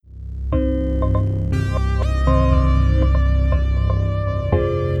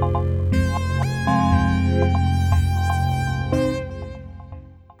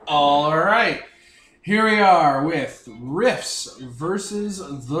Here we are with Riffs versus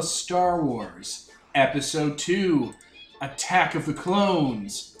the Star Wars, Episode 2, Attack of the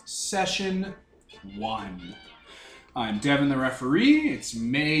Clones, Session 1. I'm Devin the referee, it's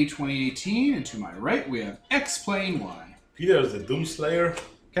May 2018, and to my right we have X-Plain Y. Peter as the Doomslayer.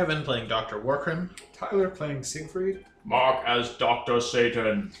 Kevin playing Dr. Warcrim. Tyler playing Siegfried. Mark as Dr.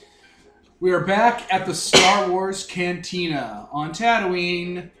 Satan. We are back at the Star Wars Cantina on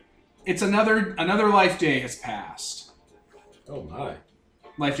Tatooine. It's another Life Day has passed. Oh my.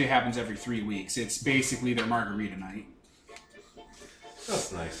 Life Day happens every 3 weeks. It's basically their margarita night.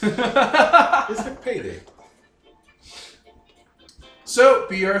 That's nice. It's like payday. So,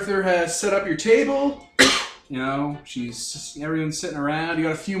 B. Arthur has set up your table. You know, everyone's sitting around. You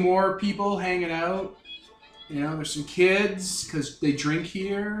got a few more people hanging out. You know, there's some kids, because they drink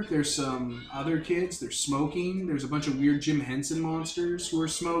here. There's some other kids, they're smoking. There's a bunch of weird Jim Henson monsters who are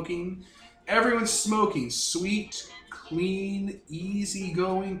smoking. Everyone's smoking sweet, clean,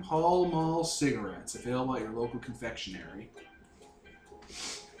 easygoing Pall Mall cigarettes available at your local confectionery.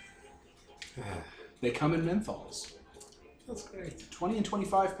 They come in menthols. That's great. 20 and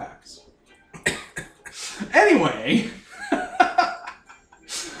 25 packs. Anyway.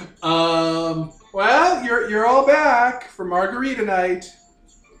 Well, you're all back for margarita night.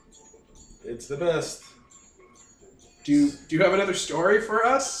 It's the best. Do you have another story for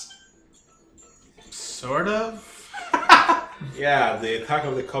us? Sort of. Yeah, the attack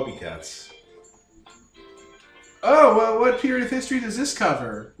of the copycats. Oh, well, what period of history does this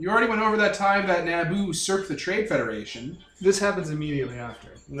cover? You already went over that time that Naboo usurped the Trade Federation. This happens immediately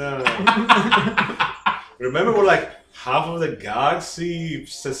after. No. Remember when like half of the galaxy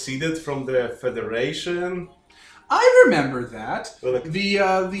seceded from the Federation? I remember that. Well, like,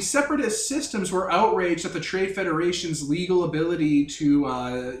 The separatist systems were outraged at the Trade Federation's legal ability to,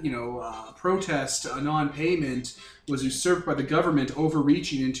 protest a non-payment was usurped by the government,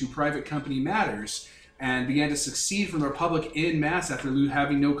 overreaching into private company matters, and began to secede from the Republic en masse after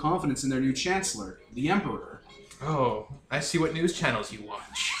having no confidence in their new chancellor, the Emperor. Oh, I see what news channels you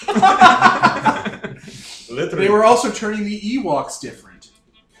watch. literally, They were also turning the Ewoks different.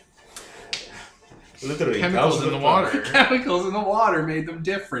 literally Chemicals thousands in the of water. Chemicals in the water made them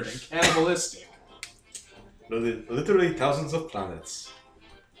different and cannibalistic. Literally thousands of planets.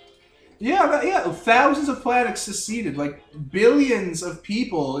 Yeah, thousands of planets seceded, like billions of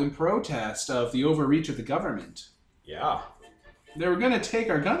people in protest of the overreach of the government. Yeah. They were going to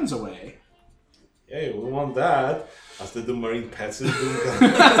take our guns away. Hey, we want that. As the Marine pets is doing.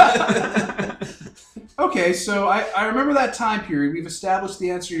 Okay, so I remember that time period. We've established the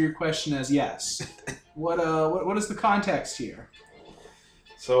answer to your question as yes. What is the context here?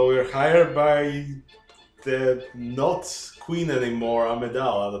 So we're hired by the not queen anymore,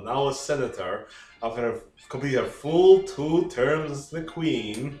 Amidala, now a senator, after completing her full 2 terms as the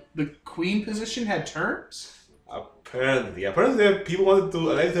queen. The queen position had terms? Apparently people wanted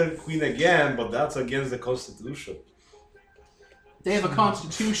to elect her queen again, but that's against the constitution. They have a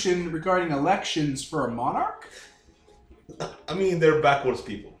constitution regarding elections for a monarch? I mean, they're backwards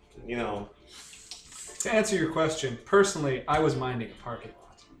people, you know. To answer your question, personally, I was minding a parking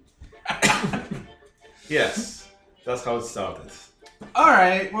lot. Yes, that's how it started.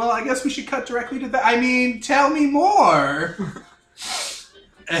 Alright, well, I guess we should cut directly to that. I mean, tell me more!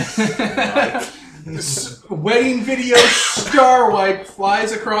 Wedding video star wipe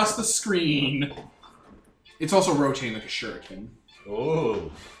flies across the screen. It's also rotating like a shuriken.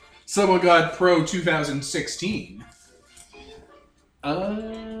 Oh. Someone got Pro 2016.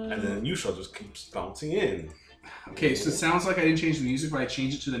 And then the new shot just keeps bouncing in. Okay, so it sounds like I didn't change the music, but I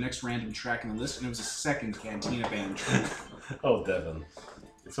changed it to the next random track in the list, and it was a second Cantina band track. Oh, Devin.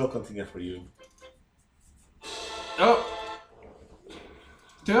 It's all convenient for you. Oh.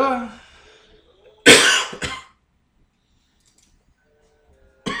 Duh.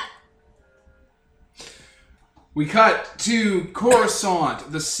 We cut to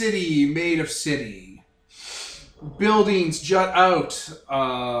Coruscant, the city made of city. Buildings jut out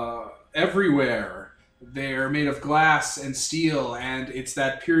everywhere. They're made of glass and steel, and it's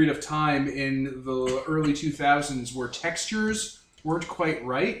that period of time in the early 2000s where textures weren't quite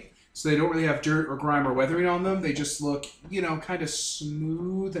right, so they don't really have dirt or grime or weathering on them. They just look, kind of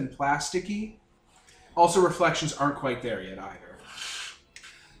smooth and plasticky. Also, reflections aren't quite there yet either.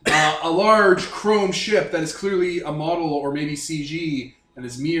 A large chrome ship that is clearly a model or maybe CG and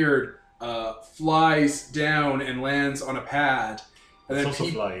is mirrored flies down and lands on a pad. And It's then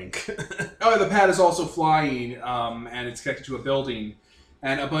also flying. Oh, the pad is also flying, and it's connected to a building.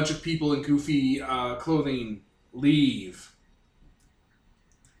 And a bunch of people in goofy clothing leave.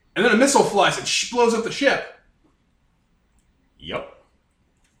 And then a missile flies and blows up the ship. Yep.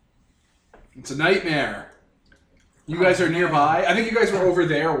 It's a nightmare. You guys are nearby. I think you guys were over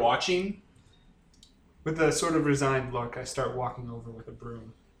there watching. With a sort of resigned look, I start walking over with a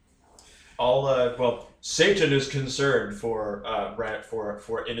broom. Well, Satan is concerned for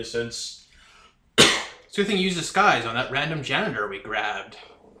innocence. It's a good thing you used disguise on that random janitor we grabbed.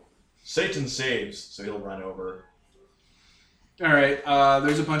 Satan saves, so he'll run over. All right.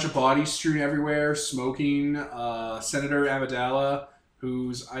 There's a bunch of bodies strewn everywhere, smoking. Senator Amidala,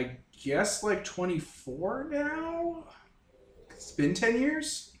 who's I guess like 24 now. It's been 10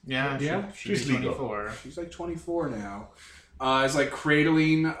 years. Yeah, Yeah, she's she's legal. 24. She's like 24 now. Is like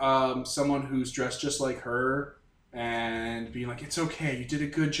cradling someone who's dressed just like her and being like, "It's okay, you did a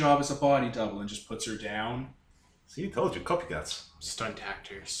good job as a body double," and just puts her down. See, told you, copycats. Stunt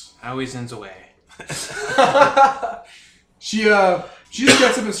actors. Always ends away. She just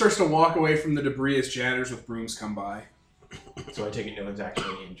gets up and starts to walk away from the debris as janitors with brooms come by. So I take it no one's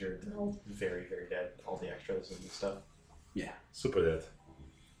actually injured. They're all very, very dead. All the extras and stuff. Yeah. Super dead.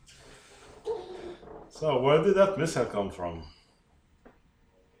 So, where did that missile come from?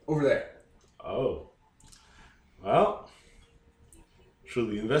 Over there. Oh. Well, should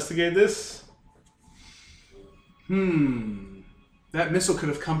we investigate this? That missile could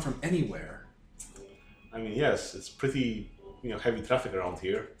have come from anywhere. I mean, yes, it's pretty, heavy traffic around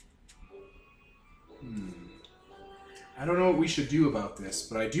here. I don't know what we should do about this,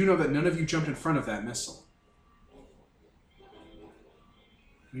 but I do know that none of you jumped in front of that missile.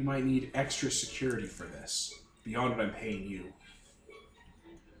 We might need extra security for this, beyond what I'm paying you.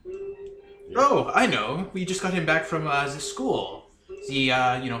 Oh, I know. We just got him back from the school.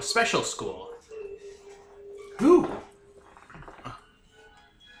 The, special school. Who?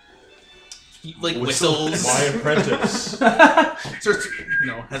 He, whistles. My apprentice. Starts,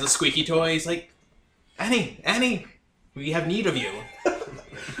 has a squeaky toy. He's like, Annie, we have need of you.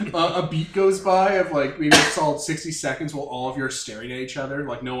 A beat goes by of like maybe a solid 60 seconds while all of you are staring at each other.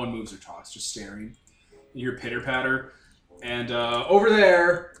 Like no one moves or talks, just staring. You hear pitter patter. And over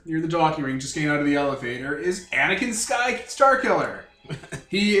there, near the docking ring, just getting out of the elevator, is Anakin Starkiller.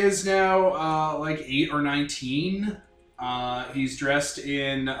 He is now like 8 or 19. He's dressed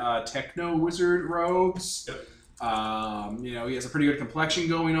in techno wizard robes. Yep. He has a pretty good complexion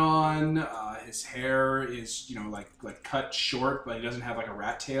going on. His hair is, like cut short, but he doesn't have like a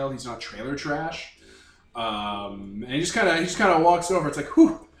rat tail. He's not trailer trash. And he just kind of walks over. It's like,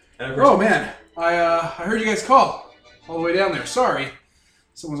 whew. Oh man, I heard you guys call all the way down there. Sorry,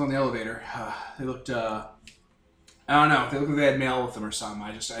 someone's on the elevator. They looked, I don't know. They looked like they had mail with them or something.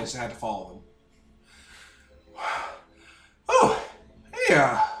 I just had to follow them. Oh,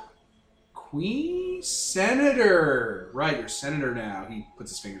 hey, Queen Senator. Right, you're Senator now. He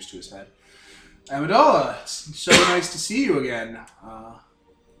puts his fingers to his head. Amidala, it's so nice to see you again.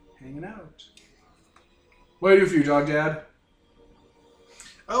 Hanging out. What do I do for you, Dog Dad?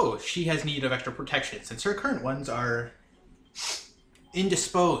 Oh, she has need of extra protection since her current ones are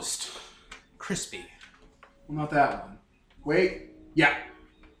indisposed. Crispy. Well, not that one. Wait. Yeah.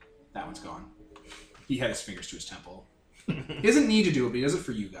 That one's gone. He had his fingers to his temple. He doesn't need to do it, but he does it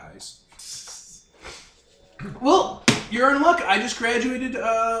for you guys. Well, you're in luck. I just graduated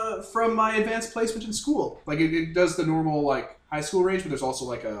from my advanced placement in school. Like, it does the normal, like, high school range, but there's also,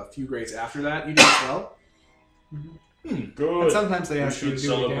 like, a few grades after that. You did as well? Good. And sometimes they We ask you to should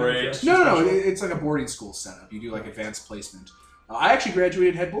do it again. celebrate. Just No, special. it's like a boarding school setup. You do, like, advanced placement. I actually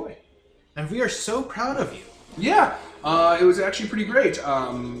graduated head boy. And we are so proud of you. Yeah, it was actually pretty great.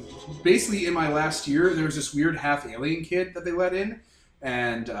 Basically, in my last year, there was this weird half-alien kid that they let in,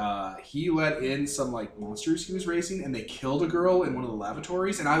 and he let in some like monsters he was raising, and they killed a girl in one of the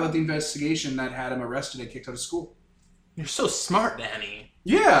lavatories, and I led the investigation that had him arrested and kicked out of school. You're so smart, Danny.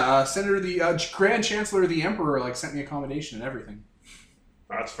 Yeah, the Grand Chancellor of the Emperor like sent me accommodation and everything.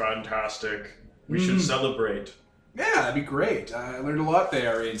 That's fantastic. We should celebrate. Yeah, that'd be great. I learned a lot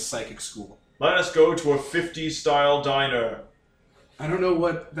there in psychic school. Let us go to a 50s style diner. I don't know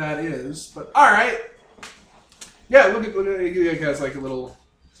what that is, but all right. Yeah, look at it has like a little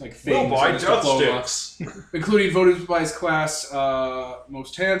like We'll thing. buy death sticks. Including voted by his class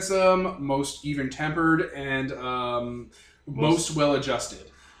most handsome, most even-tempered, and most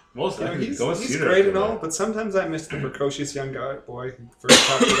well-adjusted. Most You know, likely, he's go and see that great and guy. all, but sometimes I miss the precocious young boy who first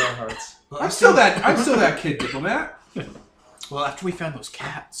captured our hearts. I'm still that kid, diplomat. Well, after we found those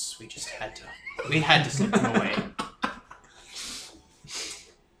cats, we had to slip them away.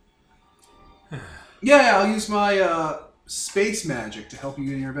 Yeah, I'll use my space magic to help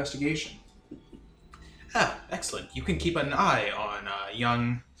you in your investigation. Ah, excellent. You can keep an eye on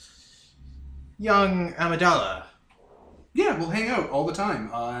young Amidala. Yeah, we'll hang out all the time,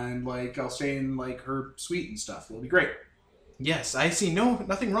 and like I'll stay in like her suite and stuff. It'll be great. Yes, I see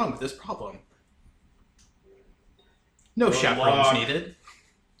nothing wrong with this problem. No Good chaperones luck. needed.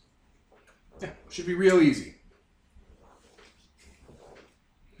 Yeah, should be real easy.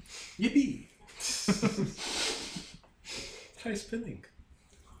 Yippee! Try spinning.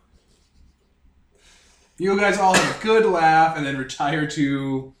 You guys all have a good laugh, and then retire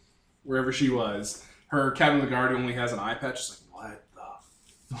to wherever she was. Her captain of the guard only has an eye patch. Just like, what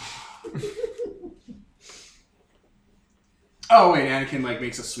the fuck? Oh wait, Anakin like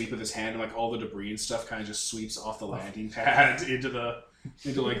makes a sweep with his hand, and like all the debris and stuff kind of just sweeps off the landing pad into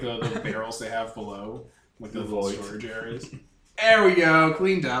like the barrels they have below, like the little Void. storage areas. There we go,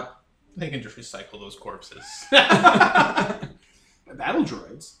 cleaned up. They can just recycle those corpses. Battle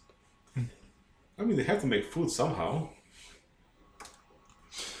droids. I mean, they have to make food somehow.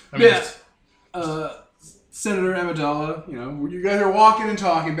 I mean, Yeah. Senator Amidala, you guys are walking and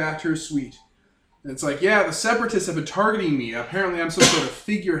talking back to her suite. And it's like, yeah, the Separatists have been targeting me. Apparently I'm some sort of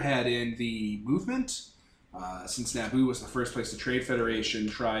figurehead in the movement. Since Naboo was the first place the Trade Federation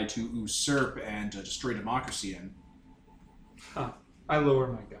tried to usurp and destroy democracy in. Huh. I lower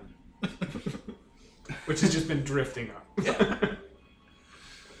my gun. Which has just been drifting up.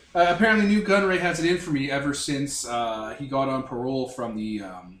 Apparently Newt Gunray has it in for me ever since he got on parole from the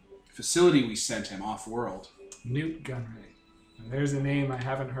facility we sent him off-world. Newt Gunray. And there's a name I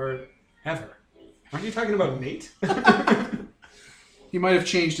haven't heard ever. Aren't you talking about Nate? He might have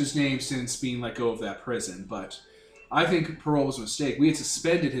changed his name since being let go of that prison, but I think parole was a mistake. We had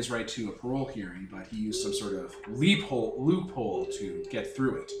suspended his right to a parole hearing, but he used some sort of loophole to get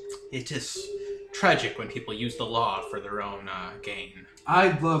through it. it is tragic when people use the law for their own gain.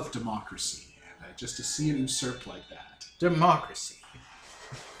 I love democracy, and just to see it usurped like that. Democracy.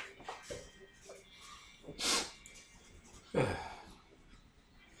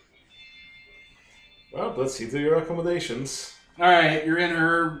 Well, let's see to your accommodations. Alright, you're in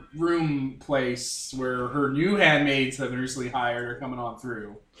her room place where her new handmaids that have been recently hired are coming on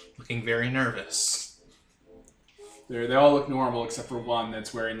through. Looking very nervous. They all look normal except for one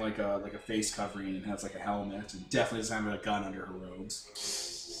that's wearing like a face covering and has like a helmet and definitely doesn't have a gun under her robes.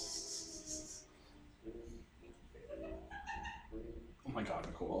 Oh my god,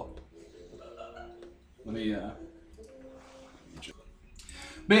 Nicole. Let me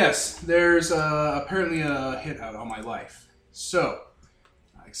But yes, there's apparently a hit out on my life. So,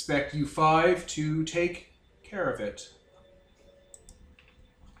 I expect you 5 to take care of it.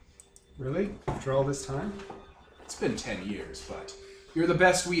 Really? After all this time? It's been 10 years, but you're the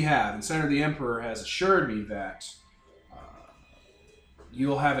best we have, and Senator the Emperor has assured me that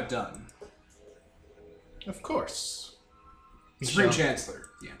you'll have it done. Of course. Supreme shall. Chancellor,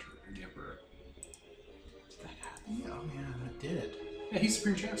 the Emperor. Oh yeah, that did. Yeah, he's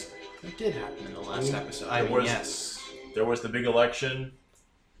Supreme Chancellor. That did happen in the last episode. I It mean, was- yes. There was the big election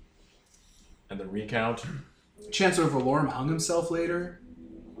and the recount. Chancellor Valorum hung himself later.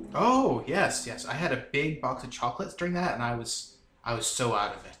 Oh yes, yes. I had a big box of chocolates during that, and I was so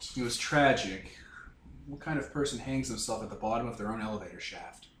out of it. It was tragic. What kind of person hangs himself at the bottom of their own elevator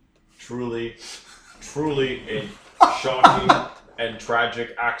shaft? Truly a shocking and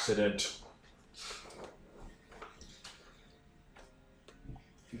tragic accident.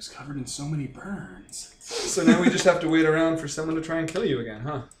 He was covered in so many burns. So now we just have to wait around for someone to try and kill you again,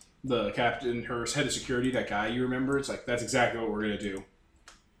 huh? The captain, her head of security, that guy you remember, it's like, that's exactly what we're going to do.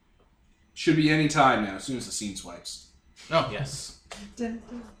 Should be any time now, as soon as the scene swipes. Oh yes.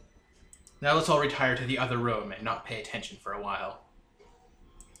 Now let's all retire to the other room and not pay attention for a while.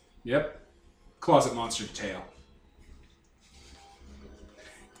 Yep. Closet monster detail.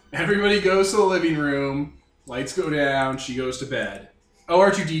 Everybody goes to the living room. Lights go down. She goes to bed. Oh,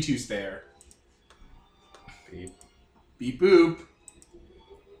 R2-D2's there. Beep. Beep boop.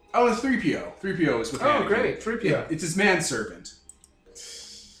 Oh, it's 3PO. 3PO is with Oh, Anakin. great. 3PO. Yeah, it's his manservant.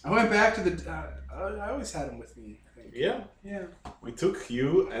 I went back to the... I always had him with me, I think. Yeah, Yeah. we took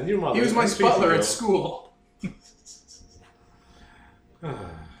you and your mother. He was my and butler at 3PO. school.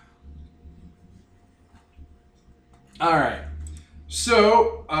 Alright.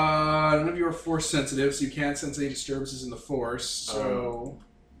 So, none of you are force sensitive, so you can't sense any disturbances in the force, so...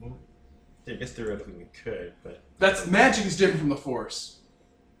 I guess theoretically we could, but That's magic is different from the force.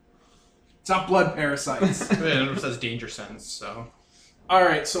 It's not blood parasites. It never says danger sense, so.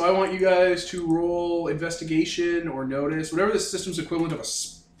 Alright, so I want you guys to roll investigation or notice, whatever the system's equivalent of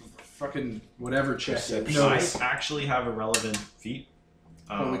a fucking whatever check is. Perception. I actually have a relevant feat.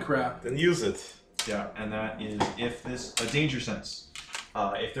 Holy crap. Then use it. Yeah, and that is if this a danger sense.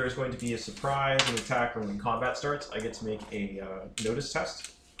 If there is going to be a surprise, an attack, or when combat starts, I get to make a notice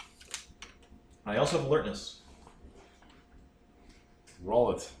test. I also have alertness.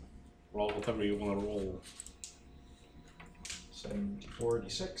 Roll it. Roll whatever you want to roll.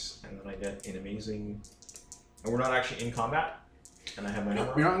 74d6, and then I get an amazing. And we're not actually in combat, and I have my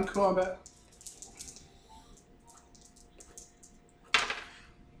number. You're not in combat.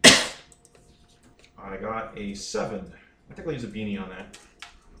 I got a 7. I think I'll use a beanie on that.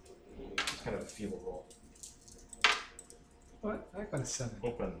 It's kind of a feeble roll. What? I got a 7.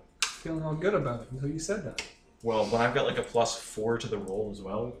 Open. Feeling all good about it until you said that. Well, when I've got like a +4 to the roll as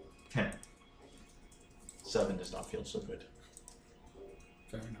well, 10. 7 does not feel so good.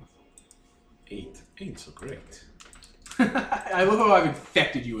 Fair enough. 8. Ain't so great. I love how I've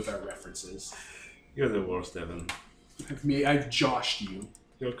infected you with our references. You're the worst, Evan. I've joshed you.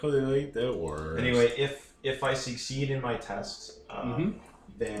 You're clearly the worst. Anyway, if I succeed in my test,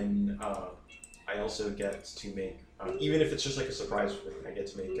 then I also get to make, even if it's just like a surprise for me, I get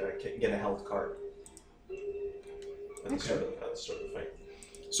to make get a health card at the start of the fight.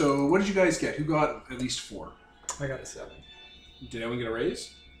 So what did you guys get? Who got at least 4? I got a 7. Did anyone get a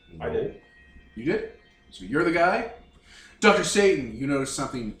raise? I did. You did? So you're the guy? Dr. Satan, you noticed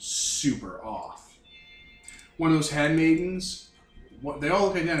something super off. One of those handmaidens, they all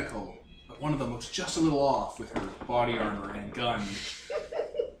look identical, but one of them looks just a little off with her body armor and gun.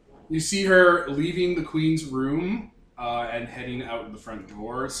 You see her leaving the queen's room and heading out the front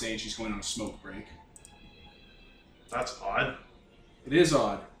door, saying she's going on a smoke break. That's odd. It is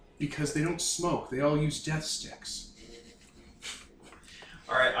odd, because they don't smoke. They all use death sticks.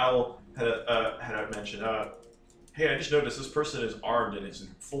 All right, I will head out and mention. Hey, I just noticed this person is armed and is in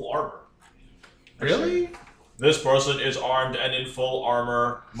full armor. Really? This person is armed and in full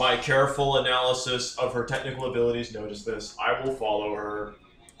armor. My careful analysis of her technical abilities noticed this. I will follow her.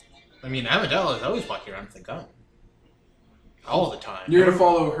 I mean, Amidala is always walking around with a gun. All the time. You're going to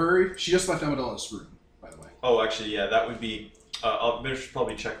follow her? She just left Amidala's room, by the way. Oh, actually, yeah, that would be... I'll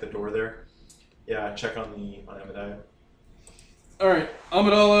probably check the door there. Yeah, check on Amidala. Alright,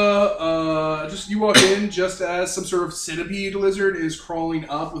 Amidala, just you walk in just as some sort of centipede lizard is crawling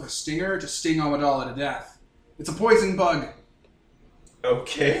up with a stinger to sting Amidala to death. It's a poison bug.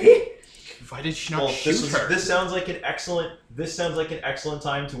 Okay. Why did she not shoot her? This sounds like an excellent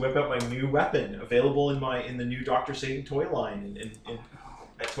time to whip out my new weapon, available in the new Dr. Satan toy line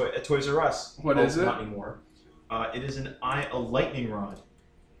at Toys R Us. What is it? Not anymore. It is a lightning rod.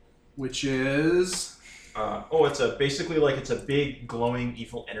 Which is... it's a big glowing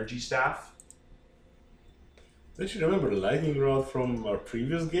evil energy staff. Don't you remember the lightning rod from our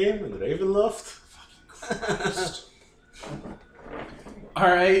previous game in Ravenloft?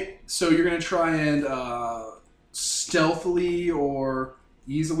 Alright, so you're going to try and stealthily or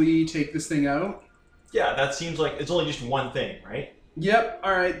easily take this thing out? Yeah, that seems like it's only just one thing, right? Yep,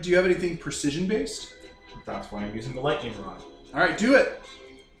 alright. Do you have anything precision-based? That's why I'm using the lightning rod. Alright, do it!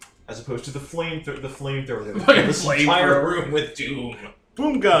 As opposed to the flamethrower that Fucking this flamethrower. entire room with doom.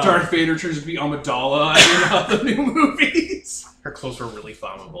 Boom gun! Darth Vader turns to be Amidala in the new movies. Her clothes were really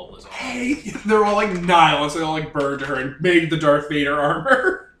flammable. Was all. Hey, they're all like nihilists. They all like burned to her and made the Darth Vader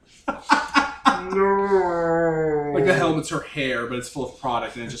armor. No. Like the helmet's her hair, but it's full of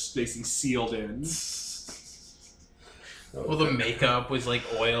product and it's just basically sealed in. Well, the makeup was like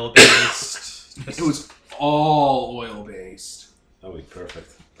oil based. It was all oil based. That would be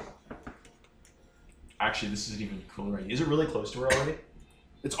perfect. Actually, this is an even cooler idea. Is it really close to her already?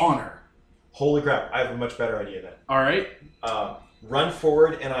 It's on her. Holy crap, I have a much better idea then. All right. Run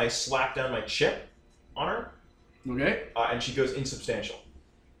forward and I slap down my chip on her, Okay. and she goes insubstantial.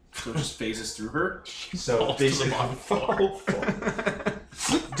 So it just phases through her. So Falls to the basically, bottom floor.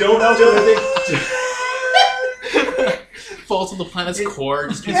 don't do anything. Fall to the planet's core.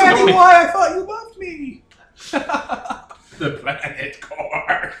 Just gets Annie, why? I thought you loved me. The planet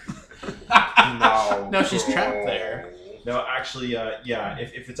core. No. No, she's trapped there. No, actually, yeah.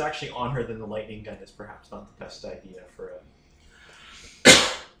 If it's actually on her, then the lightning gun is perhaps not the best idea for a.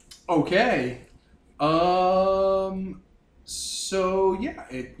 Okay. So yeah,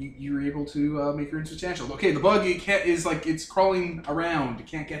 you're able to make her insubstantial. Okay, the bug is like it's crawling around. It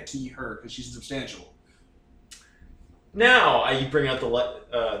can't get to her because she's insubstantial. Now I bring out the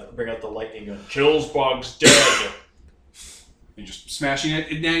lightning gun. Kills bugs dead. You're just smashing it.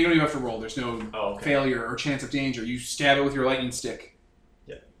 Now you don't even have to roll. There's no failure or chance of danger. You stab it with your lightning stick.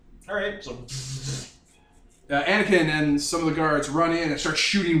 Yeah. All right. So. Anakin and some of the guards run in and start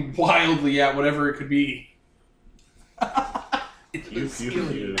shooting wildly at whatever it could be.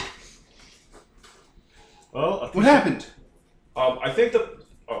 You. Well, What happened? I think that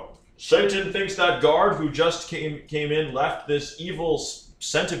Satan thinks that guard who just came in left this evil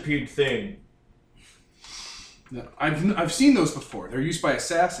centipede thing. No, I've seen those before. They're used by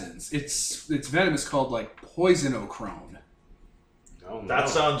assassins. Its venom is called like poisonochrome. Oh, no. That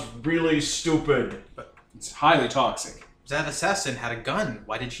sounds really stupid. It's highly toxic. That assassin had a gun.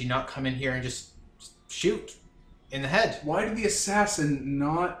 Why did she not come in here and just shoot in the head? Why did the assassin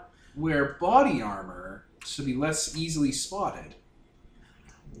not wear body armor to be less easily spotted?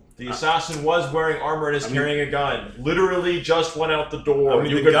 The assassin was wearing armor and is carrying a gun. Literally just went out the door. I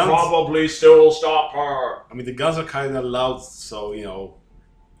mean, You the could guns- probably still stop her. I mean, the guns are kind of loud, so, you know,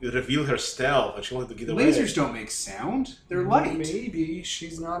 it revealed her stealth and she wanted to get away. Lasers don't make sound. They're light. Maybe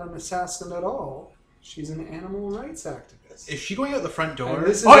she's not an assassin at all. She's an animal rights activist. Is she going out the front door? And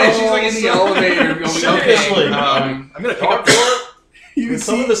this is Oh yeah, she's like in the also- elevator going. Seriously. I'm gonna pick Talk up. to her. You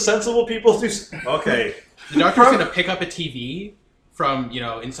Some see, of the sensible people do. Okay. The doctor's gonna pick up a TV from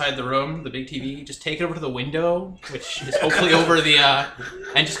inside the room, the big TV. Just take it over to the window, which is hopefully over the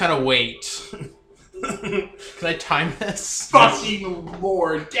and just kind of wait. Can I time this? fucking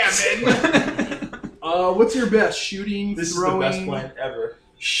Lord, Kevin. What's your best shooting, This throwing? is the best plan ever.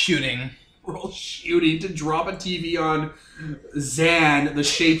 Shooting. Roll shooting to drop a TV on Zan, the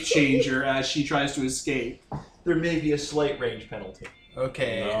shape changer, as she tries to escape. There may be a slight range penalty.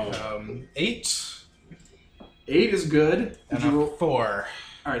 Okay. No. 8 8 is good. Did and you a roll? 4.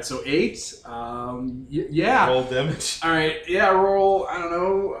 All right, so 8. Yeah. Roll damage. All right, yeah. Roll. I don't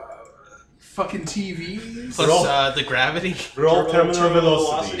know. Fucking TVs. Plus Roll. the gravity. Roll terminal terminal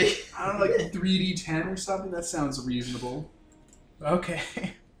velocity. I don't know, like 3d10 or something. That sounds reasonable. Okay.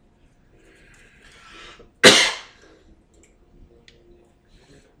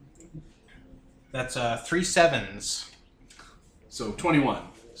 That's 3 7s. So 21.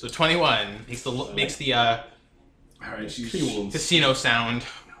 So 21 makes the All right, she's casino sound.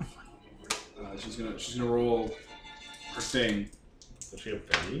 she's gonna roll her thing. Does she have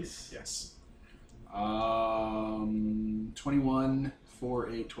pennies? Yes. 21, 4,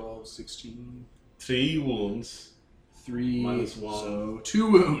 8, 12, 16, 3 wounds. 3, Minus 1. so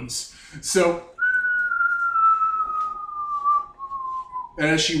 2 wounds. So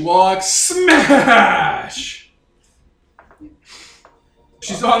as she walks, smash!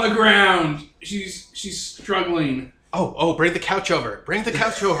 She's on the ground. She's struggling. Oh, bring the couch over. Bring the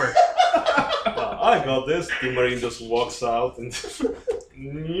couch over. I got this. The Marine just walks out and.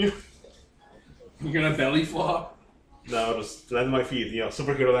 You're gonna belly flop No, just land on my feet. You know,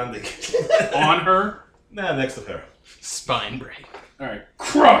 superhero landing. on her. Nah, next to her. Spine break. All right,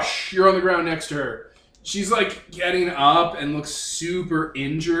 crush. You're on the ground next to her. She's like getting up and looks super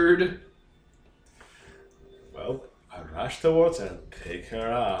injured. Well, I rush towards her and pick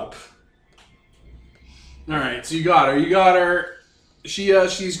her up. All right, so you got her. You got her.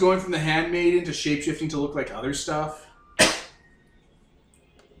 She's going from the handmaiden to shapeshifting to look like other stuff.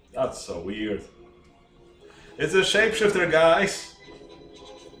 That's so weird. It's a shapeshifter, guys.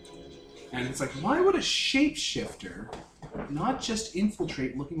 And it's like, why would a shapeshifter not just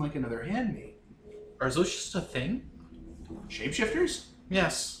infiltrate looking like another handmaid? Or is those just a thing? Shapeshifters?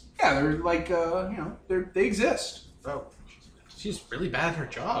 Yes. Yeah, they're like, they exist. Oh, she's really bad at her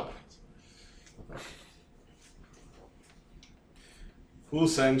job. Who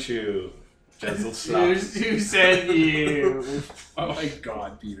sent you? Gentle slaps. Who said you? Oh my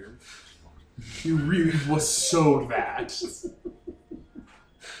god, Peter. You really was so that.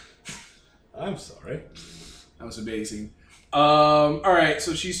 I'm sorry. That was amazing. Alright,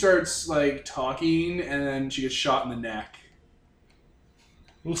 so she starts like talking and then she gets shot in the neck.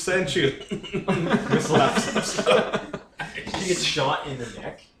 Who sent you? Slaps. She gets shot in the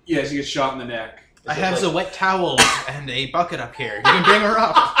neck. Yeah, she gets shot in the neck. I have the wet towels and a bucket up here. You can bring her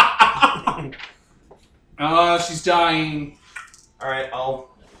up. She's dying. Alright,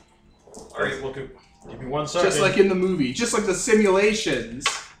 look at. Give me 1 second. Just like in the movie. Just like the simulations.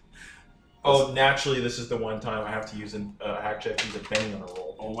 Oh, naturally, this is the one time I have to use a hack check to use a Benny on a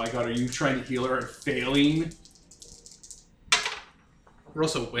roll. Oh my god, are you trying to heal her and failing? We're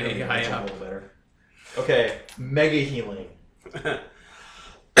also way Yeah, high that's a up. little better. Okay, mega healing.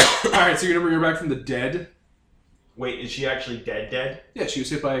 Alright, so you're gonna bring her back from the dead? Wait, is she actually dead? Yeah, she was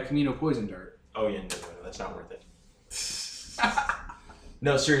hit by a Camino poison dart. Oh yeah, no, that's not worth it.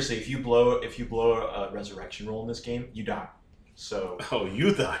 No, seriously, if you blow a resurrection roll in this game, you die. So Oh,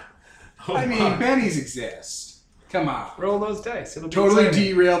 you die. Oh, I mean, my. bennies exist. Come on. Roll those dice. It'll be Totally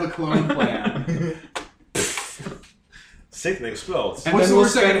exciting. derail the clone plan. Satan explodes. And What's then the we're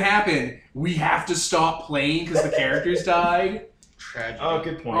worst that can spend- happen? We have to stop playing because the characters died? Tragic. oh,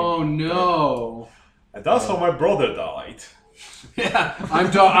 good point. Oh no. And that's how my brother died. Yeah, I'm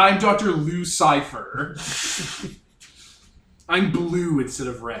Dr. Lou Cipher. I'm blue instead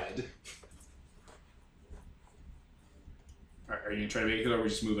of red. Are you trying to make it, or are we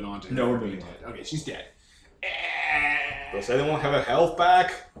just moving on to her? No, we're being moving dead? Okay, she's dead. Does anyone have a health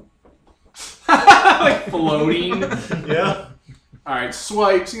pack? Like floating. Yeah. All right,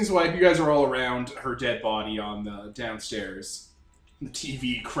 swipe. You guys are all around her dead body on the downstairs. The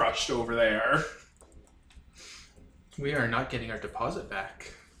TV crushed over there. We are not getting our deposit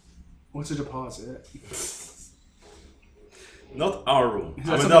back. What's a deposit? Not our room. Is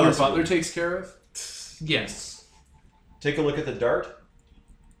that something your butler takes care of? Yes. Take a look at the dart.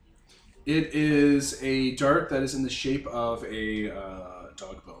 It is a dart that is in the shape of a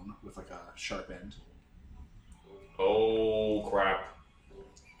dog bone with like a sharp end. Oh crap!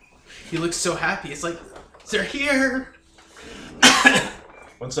 He looks so happy. It's like, they're here.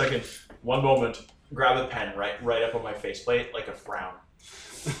 1 second. 1 moment. Grab a pen right up on my faceplate like a frown.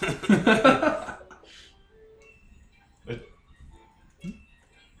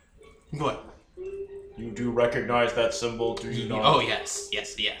 What? You do recognize that symbol, do you not? Oh, yes.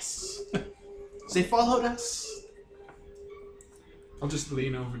 They followed us. I'll just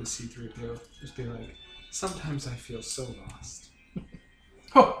lean over to C-3PO. Just be like, sometimes I feel so lost.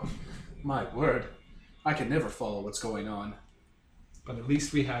 Oh, my word. I can never follow what's going on. But at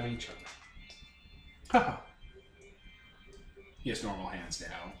least we have each other. Haha. He has normal hands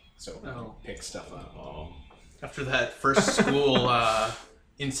now, so he Oh. picks stuff up. Oh. After that first school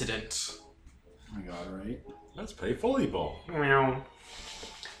incident. Oh my god, right? Let's play volleyball.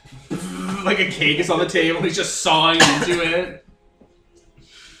 Like a cake is on the table, he's just sawing into it.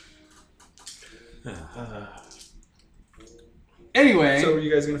 Anyway. So are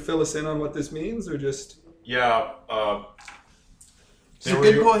you guys going to fill us in on what this means, or just... Yeah, The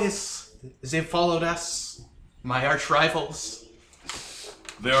good boys, they followed us. My arch rivals.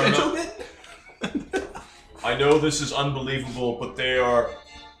 they are not, Gentlemen. I know this is unbelievable, but they are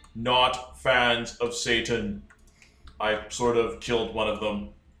not fans of Satan. I sort of killed one of them.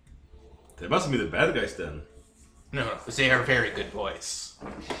 They must be the bad guys then. No, they are very good boys.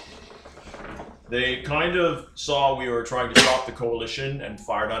 They kind of saw we were trying to stop the coalition and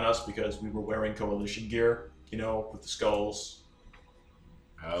fired on us because we were wearing coalition gear, you know, with the skulls.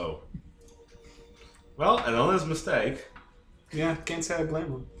 Oh. Well, an honest mistake. Yeah, can't say I blame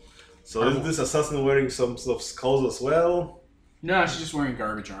them. So is this assassin wearing some sort of skulls as well? No, she's just wearing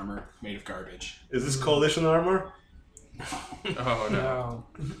garbage armor made of garbage. Is this coalition armor? Oh, no. No.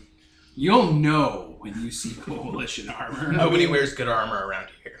 You'll know when you see coalition armor. Nobody wears good armor around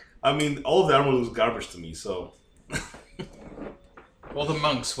here. I mean, all of the armor looks garbage to me, so... Well, the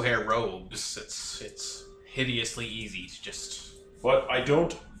monks wear robes. It's hideously easy to just... But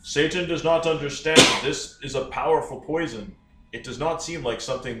Satan does not understand. This is a powerful poison. It does not seem like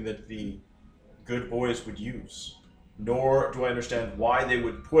something that the good boys would use. Nor do I understand why they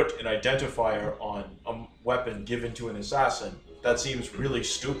would put an identifier on a weapon given to an assassin. That seems really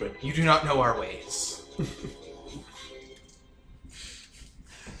stupid. You do not know our ways.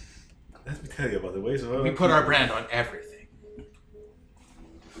 Let me tell you about the ways of... We put our brand on everything.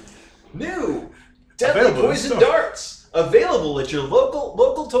 New deadly Available in poison store. darts available at your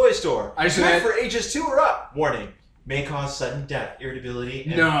local toy store. I should Good add- for ages 2 or up. Warning: may cause sudden death, irritability,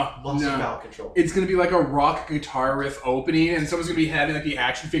 and No, loss no. of bowel control. It's gonna be like a rock guitar riff opening, and someone's gonna be having like the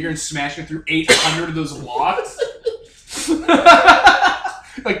action figure and smashing through 800 of those blocks.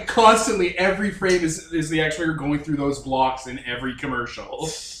 Like constantly, every frame is the action figure going through those blocks in every commercial.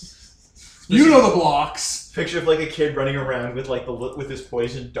 You know the blocks. Picture of like a kid running around with like with his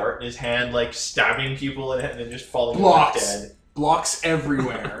poison dart in his hand, like stabbing people and then just falling over dead. Blocks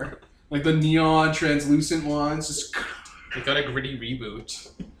everywhere. Like the neon translucent ones. Just They got a gritty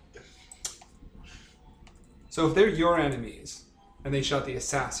reboot. So if they're your enemies, and they shot the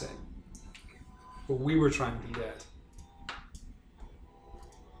assassin, but we were trying to be dead,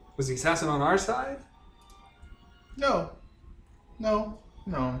 was the assassin on our side? No.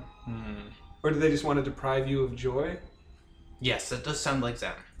 Or did they just want to deprive you of joy? Yes, that does sound like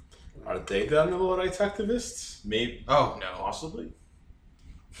them. Are they the animal rights activists? Maybe, Oh, no. possibly.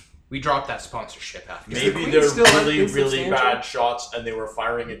 We dropped that sponsorship after. the Maybe Queen they're still really, really insubstantial? bad shots and they were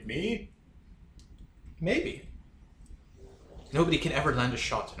firing at me. Maybe. Nobody can ever land a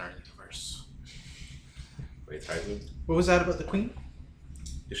shot in our universe. Wait, try to... What was that about the Queen?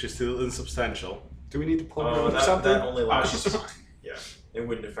 Is she still insubstantial? Do we need to pull her Oh, with that something? only lasts. she's fine. Yeah, it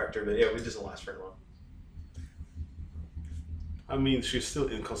wouldn't affect her, but yeah, it doesn't last very long. I mean, she's still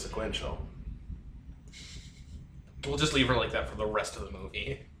inconsequential. We'll just leave her like that for the rest of the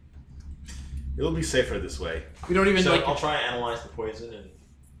movie. It'll be safer this way. We don't even So like. I'll try and analyze the poison and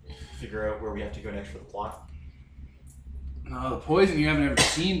figure out where we have to go next for the plot. No, the poison you haven't ever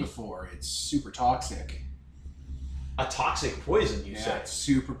seen before. It's super toxic. A toxic poison, you Yeah, say? it's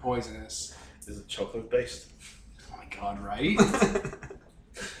super poisonous. Is it chocolate based? Oh my god, right?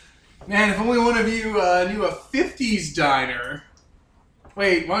 Man, if only one of you knew a 50s diner.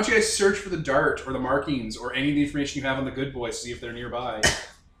 Wait, why don't you guys search for the dart or the markings or any of the information you have on the good boys to see if they're nearby?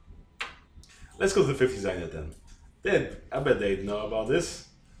 Let's go to the 50s diner then. I bet they'd know about this.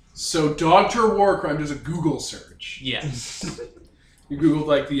 So Dr. Warcrime does a Google search. Yes. You Googled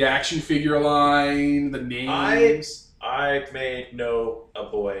like the action figure line, the names. I may know a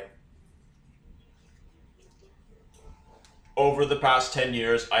boy. Over the past 10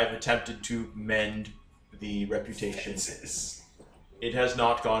 years, I've attempted to mend the reputation. It has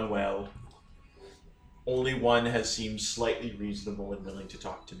not gone well. Only one has seemed slightly reasonable and willing to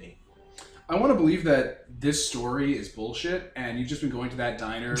talk to me. I want to believe that this story is bullshit, and you've just been going to that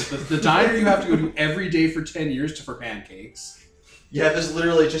diner. The diner you have to go to every day for 10 years for pancakes. Yeah, there's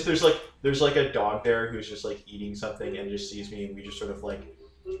literally just there's like a dog there who's just like eating something and just sees me and we just sort of like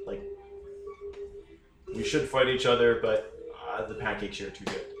we should fight each other, but the pancakes here are too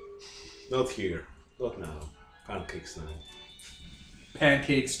good. Not here. Not now. Pancakes now.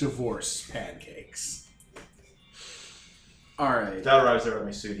 Pancakes, divorce, pancakes. Alright. That arrives there with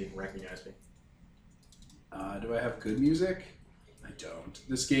my suit, he didn't recognize me. Do I have good music? I don't.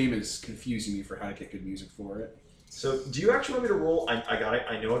 This game is confusing me for how to get good music for it. So, do you actually want me to roll? I got it.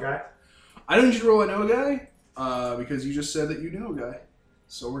 I know a guy. I don't need you to roll I know a guy, because you just said that you know a guy.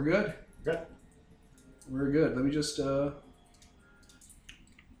 So we're good. Okay. We're good. Let me just, let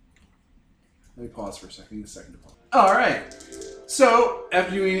me pause for a second. Need a second to pause. Alright. So,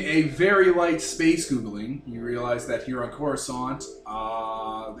 after doing a very light space Googling, you realize that here on Coruscant,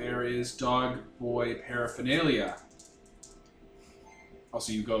 there is dog boy paraphernalia.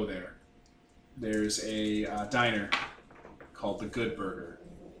 Also, you go there. There's a diner called the Good Burger.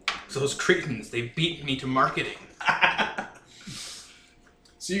 So those cretins, they beat me to marketing.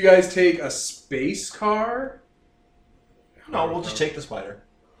 So you guys take a space car? No, we'll just take the spider.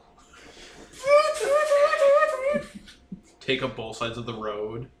 Take up both sides of the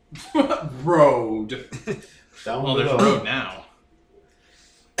road. Road. Down Well, there's a below. road now.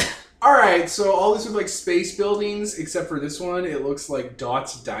 Alright, so all these look like space buildings, except for this one. It looks like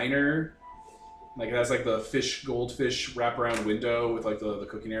Dot's Diner. Like it has like the goldfish wraparound window with like the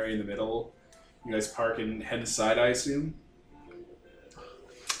cooking area in the middle. You guys park and head inside, I assume.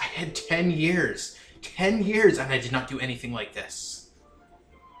 I had 10 years. 10 years and I did not do anything like this.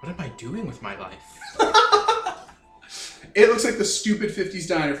 What am I doing with my life? It looks like the stupid 50s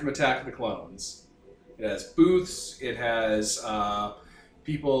diner from Attack of the Clones. It has booths. It has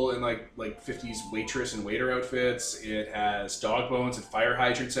people in like 50s waitress and waiter outfits. It has dog bones and fire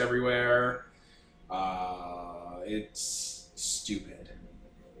hydrants everywhere. It's stupid.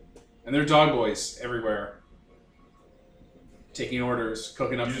 And there are dog boys everywhere. Taking orders,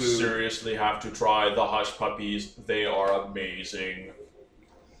 cooking up food. seriously have to try the Hush Puppies. They are amazing.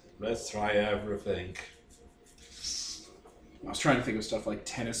 Let's try everything. I was trying to think of stuff like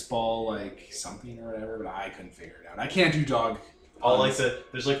tennis ball, like something or whatever, but I couldn't figure it out. I can't do dog.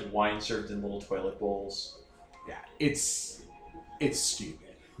 There's like wine served in little toilet bowls. Yeah, it's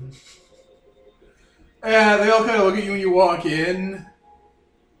stupid. Yeah, they all kind of look at you when you walk in.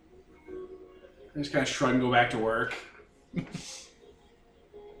 They just kind of shrug and go back to work.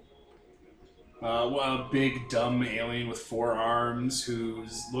 A big dumb alien with 4 arms who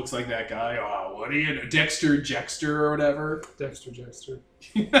looks like that guy. Oh, what are you? Dexter Jexter or whatever. Dexter Jexter.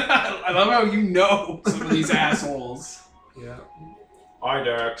 I love how you know some of these assholes. Yeah. Hi,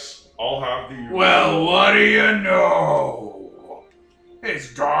 Dex. I'll have the. Well, what do you know?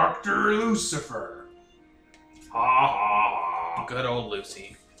 It's Dr. Lucifer. Ha ha ha. Good old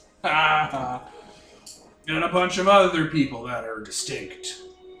Lucy. Ha ha. And a bunch of other people that are distinct.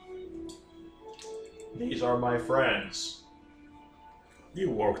 These are my friends.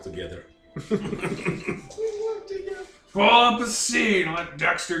 You work together. Pull up a scene. Let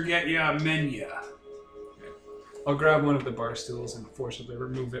Dexter get you a menu. I'll grab one of the bar stools and forcibly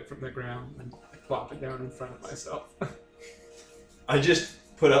remove it from the ground and plop it down in front of myself. I just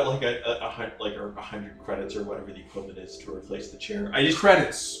put out like a 100 credits or whatever the equivalent is to replace the chair. I just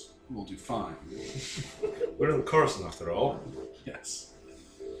Credits will do fine. We're in Coruscant after all. Yes.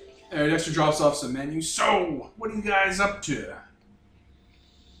 Dexter drops off some menus. So, what are you guys up to?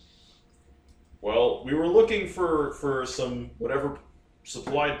 Well, we were looking for some whatever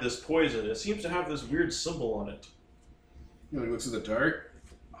supplied this poison. It seems to have this weird symbol on it. You know, he looks at the dart.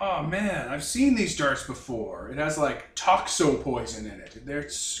 Oh man, I've seen these darts before. It has like toxo poison in it. They're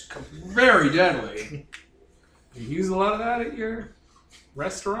very deadly. You use a lot of that at your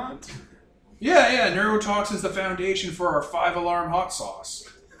restaurant? Yeah, neurotoxin's the foundation for our 5-alarm hot sauce.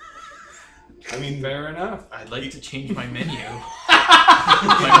 I mean, Fair enough. I'd like to change my menu.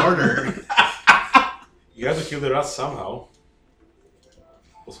 My order. you have to kill the rats somehow.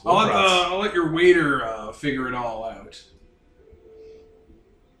 Those I'll wolf let, rats. I'll let your waiter figure it all out.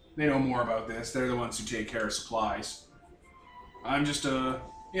 They know more about this. They're the ones who take care of supplies. I'm just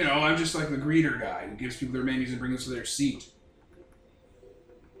I'm just like the greeter guy who gives people their menus and brings them to their seat.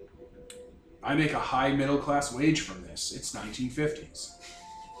 I make a high middle class wage from this. It's 1950s.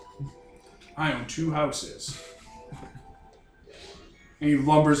 I own 2 houses. And he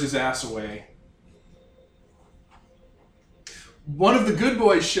lumbers his ass away. One of the good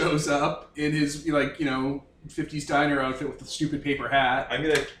boys shows up in his 50s diner outfit with the stupid paper hat. I'm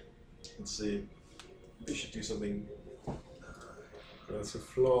gonna. Let's see. They should do something. That's a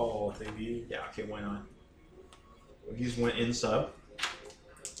flaw thingy. Yeah, okay, why not? He's went in sub.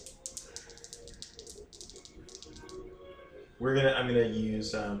 I'm gonna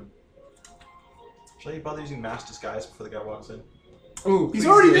use. Should I bother using mass disguise before the guy walks in? Ooh, He's please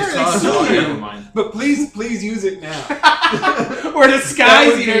already do there. it. They saw Never you. mind. But please use it now. We're disguising That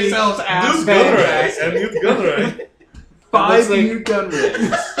would be ourselves as Newt Gunray fantastic. and Newt Gunray. 5 like- new gun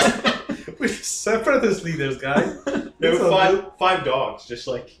rays. We're separatist leaders, guys. No, It's all five dogs, just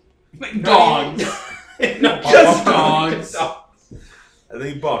like Dogs. no, Just dogs. And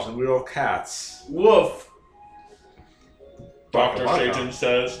then Bosch, and we're all cats. Woof. Dr. Baka. Sajin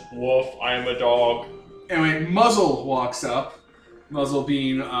says, "Wolf, I am a dog." Anyway, Muzzle walks up. Muzzle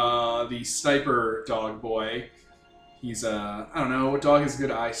being the sniper dog boy. He's I don't know, what dog has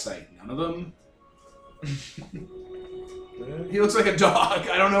good eyesight? None of them? He looks like a dog.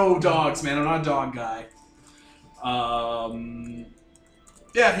 I don't know dogs, man. I'm not a dog guy.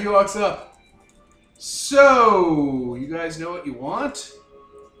 Yeah, he walks up. So, you guys know what you want?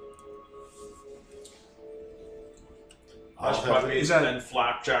 I'll Hush have, puppies that- and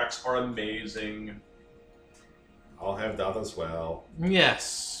flapjacks are amazing. I'll have that as well.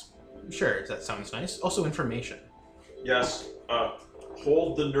 Yes. Sure, that sounds nice. Also information. Yes,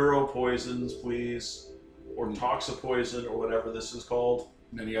 hold the neuropoisons, please. Or toxopoison, or whatever this is called.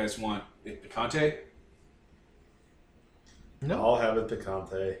 And then you guys want it picante? No. I'll have it picante.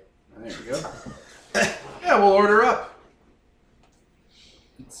 There we go. Yeah, we'll order up.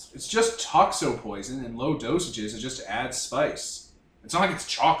 It's just toxo poison in low dosages. It just adds spice. It's not like it's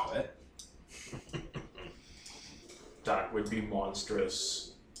chocolate. That would be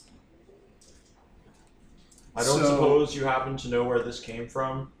monstrous. I don't So- suppose you happen to know where this came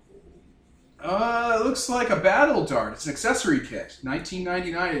from? It looks like a battle dart. It's an accessory kit.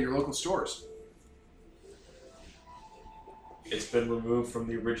 $19.99 at your local stores. It's been removed from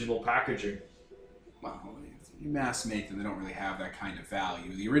the original packaging. Well, you mass make them. They don't really have that kind of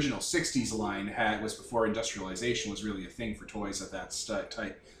value. The original '60s line was before industrialization was really a thing for toys of that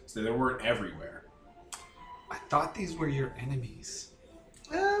type, so they weren't everywhere. I thought these were your enemies.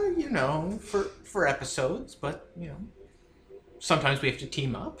 For episodes, but sometimes we have to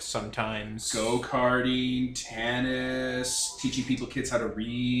team up. Sometimes Go-karting, tennis, teaching kids how to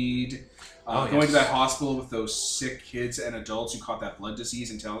read. Oh, Going to yes. that hospital with those sick kids and adults who caught that blood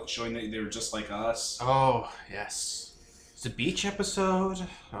disease and showing that they were just like us. Oh yes, it's a beach episode.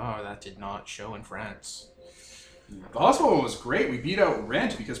 Oh, that did not show in France. The hospital one was great. We beat out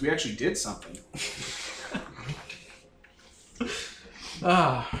Rent because we actually did something.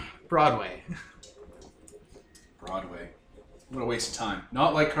 Broadway. Broadway. What a waste of time.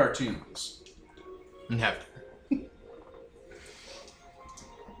 Not like cartoons. Never.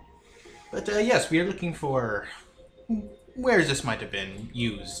 But yes, we are looking for where this might have been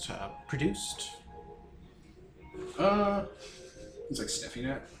used, produced. It's like Steffi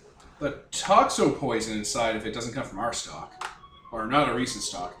Net. The toxo poison inside of it doesn't come from our stock, or not a recent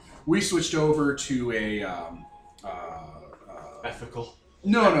stock. We switched over to a Ethical.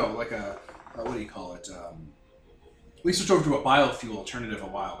 no, like a what do you call it? We switched over to a biofuel alternative a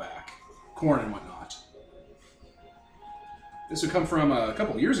while back, corn and whatnot. This would come from a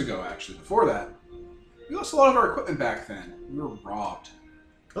couple years ago, actually. Before that, we lost a lot of our equipment back then. We were robbed.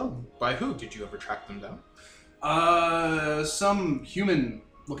 Oh, by who? Did you ever track them down? Some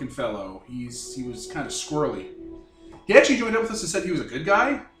human-looking fellow. He was kind of squirrely. He actually joined up with us and said he was a good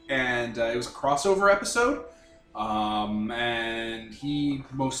guy, and it was a crossover episode. And he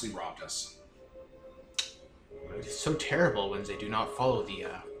mostly robbed us. It's so terrible when they do not follow the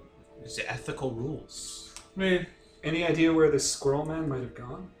ethical rules. I mean, Any idea where the squirrel man might have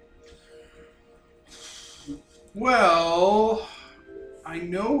gone? Well, I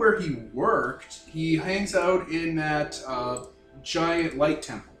know where he worked. He hangs out in that giant light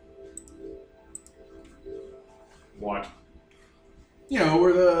temple. What? You know,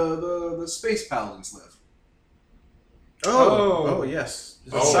 where the space paladins live. Oh. Yes.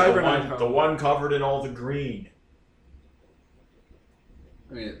 Oh, Cyber the Knight one, the one covered in all the green.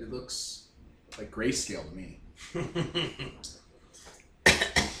 I mean, it looks like grayscale to me.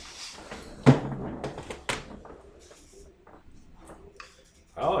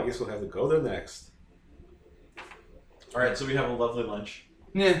 Oh, I guess we'll have to go there next. All right, so we have a lovely lunch.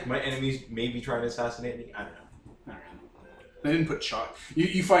 Yeah. My enemies may be trying to assassinate me. I don't know. All right. They didn't put chocolate.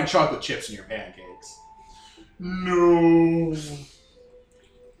 You find chocolate chips in your pancakes. No.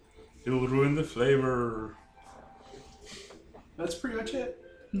 It'll ruin the flavor. That's pretty much it.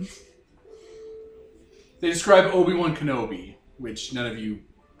 They describe Obi-Wan Kenobi, which none of you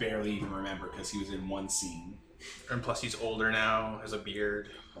barely even remember because he was in one scene. And plus, he's older now, has a beard.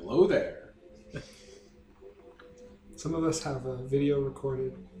 Hello there. Some of us have video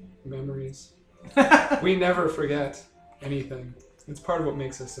recorded memories. We never forget anything. It's part of what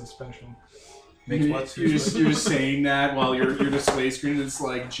makes us so special. You're just saying that while your display screen is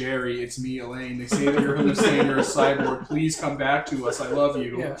like, Jerry, it's me, Elaine. They say that you're hallucinating, you're a cyborg. Please come back to us. I love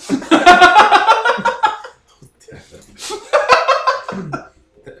you. Yeah.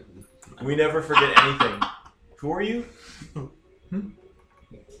 We never forget anything. Who are you?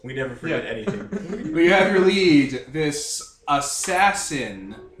 We never forget anything. But you have your lead. This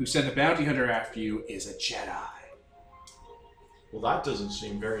assassin who sent a bounty hunter after you is a Jedi. Well, that doesn't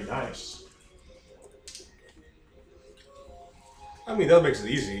seem very nice. I mean, that makes it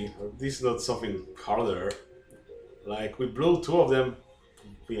easy. At least not something harder. Like, we blew 2 of them,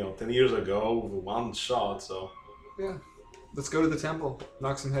 10 years ago with 1 shot, so... Yeah. Let's go to the temple.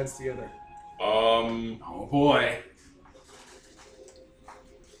 Knock some heads together. Oh boy.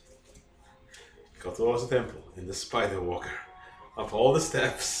 Go towards the temple, in the Spider Walker. Up all the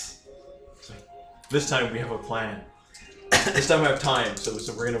steps. This time we have a plan. This time I have time, so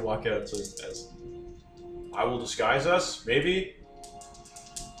we're gonna walk out. So as I will disguise us, maybe?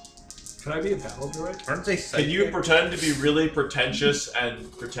 Can I be a battle droid? Aren't they Can you pretend to be really pretentious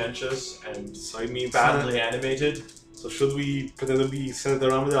and So I mean, badly animated? So should we pretend to be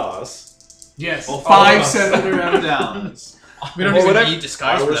Senator Amadeus? Yes. Well, 5 Senator Amadeus. We don't Well, even what need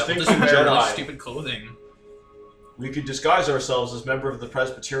disguise I for was that. We'll just thinking wear Jedi. like, stupid clothing. We could disguise ourselves as member of the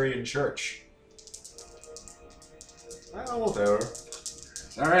Presbyterian Church. Whatever.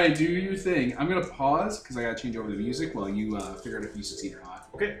 Alright, do your thing. I'm gonna pause because I gotta change over the music while you figure out if you succeed or not.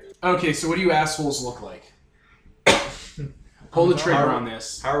 Okay. Okay, so what do you assholes look like? Pull the trigger on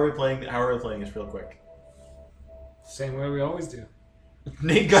this. how are we playing? How are we playing this real quick? Same way we always do.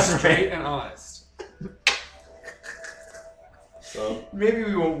 Nate got Straight and honest. So, Maybe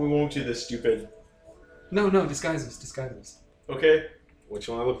we won't do this stupid. No, disguises. Okay. what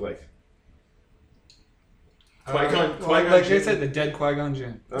you want to look like? Qui-Gon like I Jinn. said, the dead Qui-Gon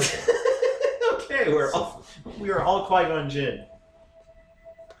Jinn. Okay. Okay, we are all Qui-Gon Jinn.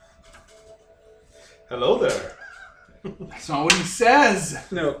 Hello there. That's not what he says.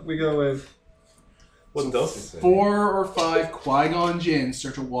 No, we go with What does he say? 4 or 5 Qui-Gon Jinn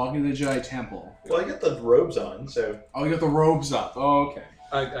start to walk into the Jedi Temple. Well, I got the robes on, so Oh, you got the robes up. Oh, okay.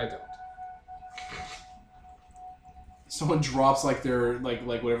 I don't. Someone drops like their like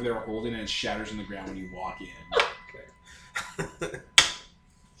whatever they were holding and it shatters in the ground when you walk in. Okay.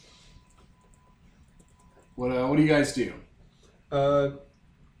 What do you guys do?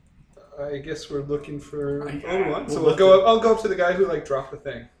 I guess we're looking for I- Obi-Wan. So we'll we'll lift go. I'll go up to the guy who dropped the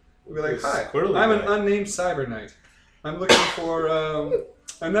thing. We'll be like, The "Hi, squirrely I'm an guy." unnamed Cyber Knight. I'm looking for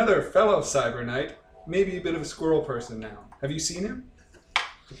another fellow Cyber Knight, maybe a bit of a squirrel person now. Have you seen him?"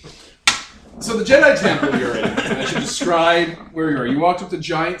 So the Jedi Temple you're in, I should describe where you are. You walked up the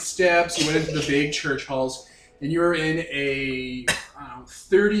giant steps, you went into the big church halls, and you're in a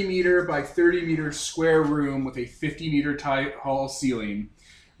 30 meter by 30 meter square room with a 50 meter tall ceiling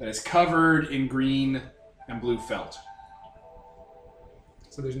that is covered in green and blue felt.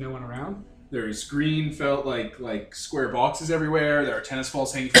 So there's no one around. There's green felt like square boxes everywhere. There are tennis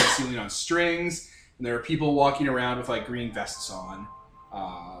balls hanging from the ceiling on strings, and there are people walking around with like green vests on.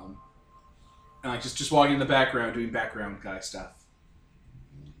 And like just walking in the background doing background guy stuff.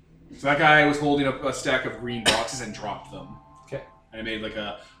 So that guy was holding up a stack of green boxes and dropped them. Okay. And it made like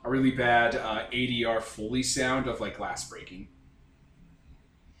a really bad ADR Foley sound of like glass breaking.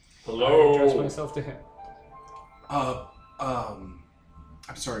 I address Hello. myself to him.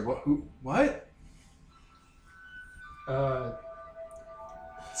 I'm sorry, what? Who? What? Cyber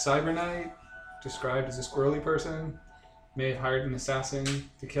Knight, described as a squirrely person, may have hired an assassin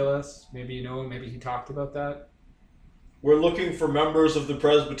to kill us. Maybe you know him, maybe he talked about that. We're looking for members of the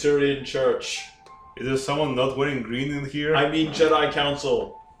Presbyterian Church. Is there someone not wearing green in here? I mean Jedi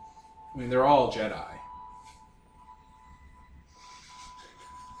Council. I mean, they're all Jedi.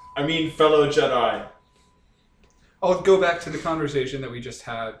 I mean fellow Jedi. I'll go back to the conversation that we just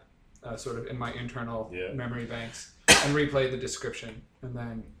had, sort of in my internal memory banks, and replay the description, and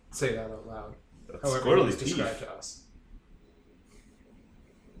then say that out loud. That's However, it squirrely was teeth. described to us.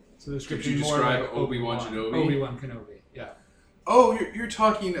 So the Did description you more describe like Obi-Wan Kenobi? Obi-Wan Kenobi, yeah. Oh, you're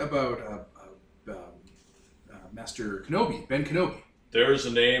talking about Master Kenobi, Ben Kenobi. There's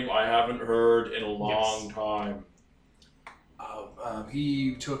a name I haven't heard in a long time.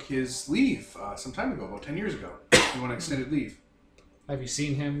 He took his leave some time ago, about 10 years ago. He went on extended leave. Have you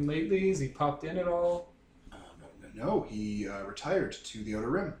seen him lately? Has he popped in at all? No, he retired to the Outer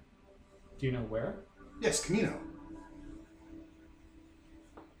Rim. Do you know where? Yes, Camino.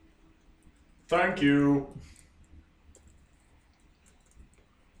 Thank you.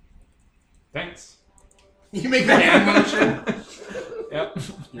 Thanks. You make the hand motion. Yep.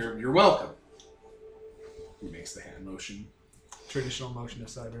 You're welcome. He makes the hand motion. Traditional motion of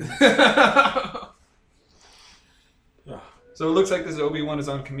Cyber. Ah. So it looks like this Obi-Wan is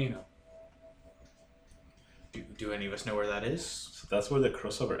on Camino. Do any of us know where that is? So that's where the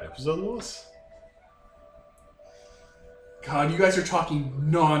crossover episode was? God, you guys are talking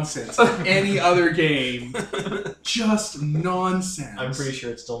nonsense. Like any other game. Just nonsense. I'm pretty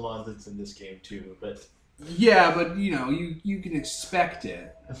sure it's still nonsense in this game too, but Yeah, but you can expect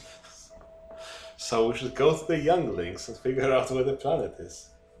it. So we should go to the younglings and figure out where the planet is.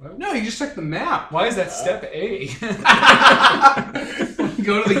 No, you just check the map. Why is that step A?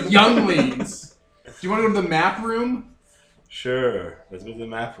 Go to the younglings. Do you want to go to the map room? Sure, let's go to the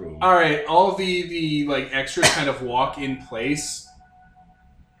map room. All right, all of the like extras kind of walk in place,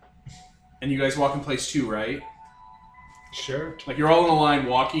 and you guys walk in place too, right? Sure. Like you're all in a line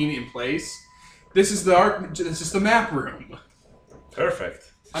walking in place. This is the map room. Perfect.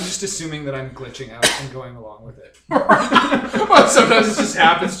 I'm just assuming that I'm glitching out and going along with it. Well, sometimes it just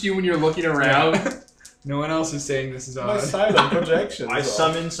happens to you when you're looking around. No one else is saying this is My odd. silent projection. I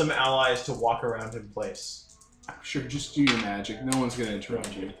summoned some allies to walk around in place. Sure, just do your magic. No one's gonna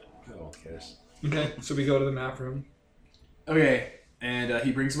interrupt you. No one cares. Okay, so we go to the map room. Okay, and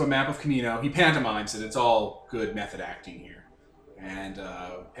he brings up a map of Camino. He pantomimes it. It's all good method acting here. And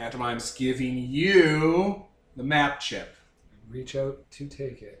pantomime's giving you the map chip. Reach out to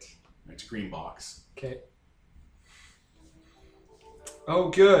take it. It's a green box. Okay. Oh,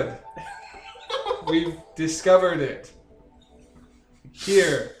 good. We've discovered it.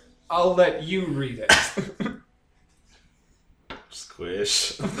 Here, I'll let you read it.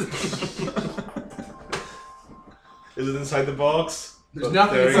 Squish. Is it inside the box? There's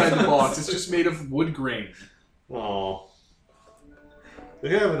nothing inside the box. It's just made of wood grain. Oh. Do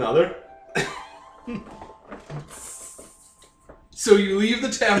you have another? So you leave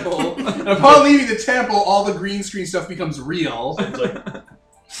the temple, and upon leaving the temple, all the green screen stuff becomes real. It's like,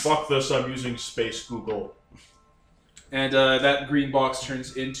 fuck this, I'm using Space Google. And that green box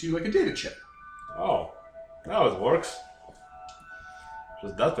turns into like a data chip. Oh. Now it works.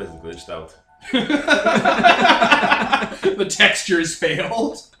 Just that place is glitched out. The textures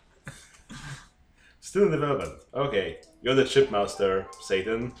failed. Still in development. Okay. You're the chip master,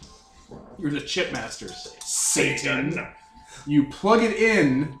 Satan. You're the chip master, Satan. You plug it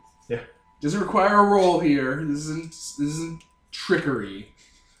in. Yeah. Doesn't require a roll here. This isn't trickery.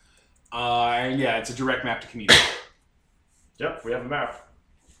 And yeah, it's a direct map to Camino. Yep, we have a map.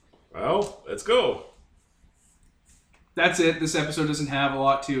 Well, let's go. That's it. This episode doesn't have a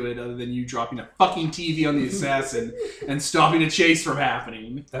lot to it other than you dropping a fucking TV on the assassin and stopping a chase from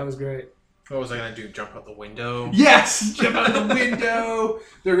happening. That was great. What was I gonna do? Jump out the window? Yes! Jump out the window!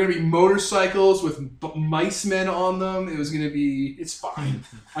 There are going to be motorcycles with mice men on them. It was going to be... It's fine.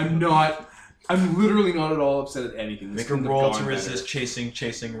 I'm literally not at all upset at anything. This Make a couldn't have roll gone to better. resist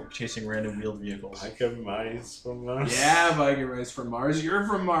chasing random wheeled vehicles. Biker mice from Mars. Yeah, Viking Rise from Mars. You're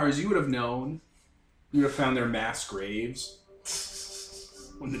from Mars. You would have known. You would have found their mass graves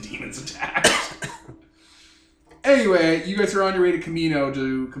when the demons attacked. Anyway, you guys are on your way to Camino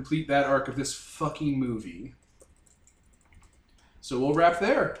to complete that arc of this fucking movie. So we'll wrap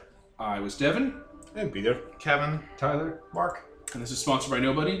there. I was Devin, And Peter. Kevin. Tyler? Mark. and this is sponsored by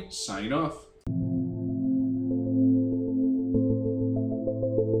Nobody, signing off.